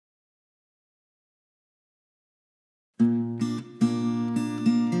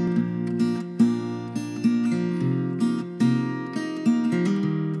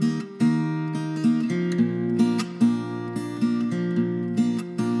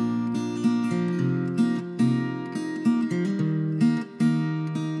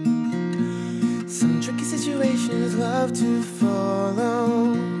love to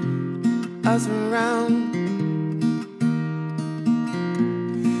follow us around.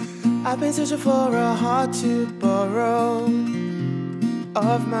 I've been searching for a heart to borrow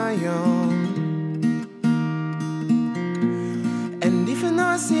of my own. And even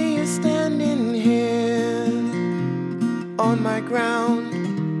though I see you standing here on my ground,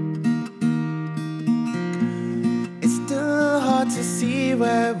 it's still hard to see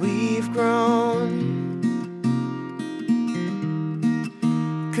where we've grown.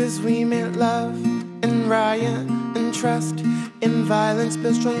 'Cause we made love and riot and trust in violence,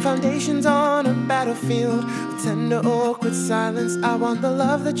 build strong foundations on a battlefield of tender, awkward silence. I want the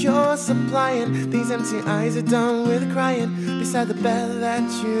love that you're supplying. These empty eyes are done with crying beside the bed that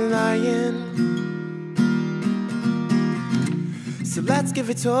you lie in. So let's give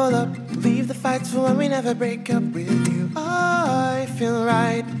it all up, leave the fights for when we never break up. With you I feel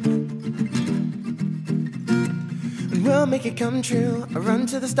right, and we'll make it come true. I run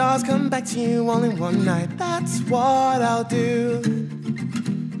to the stars, come back to you all in one night. That's what I'll do.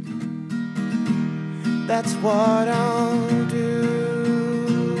 That's what I'll do.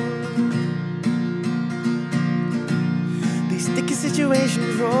 These sticky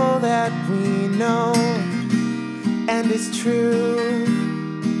situations are all that we know, and it's true.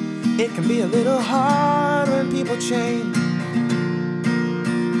 It can be a little hard when people change,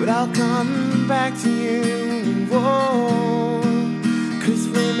 but I'll come back to you. Whoa. 'Cause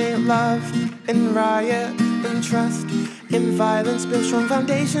we made love and riot and trust in violence, build strong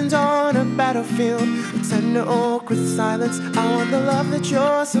foundations on a battlefield of tender, awkward silence. I want the love that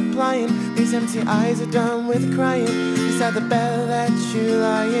you're supplying. These empty eyes are done with crying beside the bed that you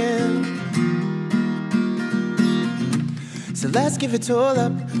lie in. So let's give it all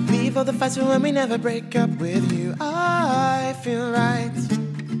up, leave all the fights for when we never break up. With you I feel right,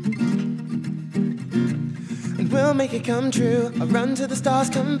 and we'll make it come true. I'll run to the stars,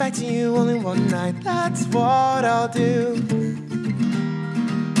 come back to you all in one night. That's what I'll do.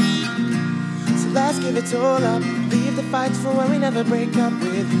 So let's give it all up, leave the fights for when we never break up.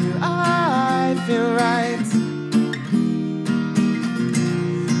 With you I feel right,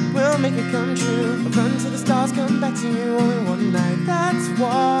 we'll make it come true. I'll run to the stars, come back to you all in one night. That's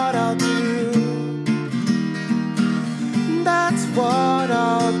what I'll do. That's what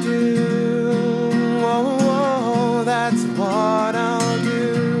I'll do. Oh, oh, that's what I'll do.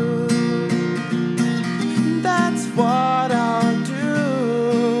 That's what I'll do.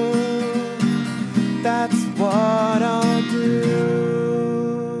 That's what I'll do.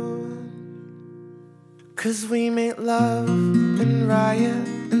 'Cause we made love and riot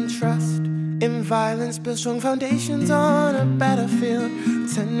and trust in violence, build strong foundations on a battlefield.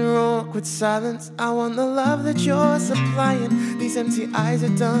 Tender, awkward silence. I want the love that you're supplying. These empty eyes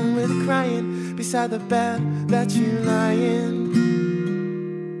are done with crying beside the bed that you lie in.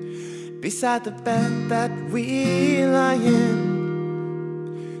 Beside the bed that we lie in.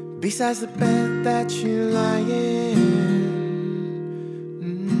 Beside the bed that you lie in.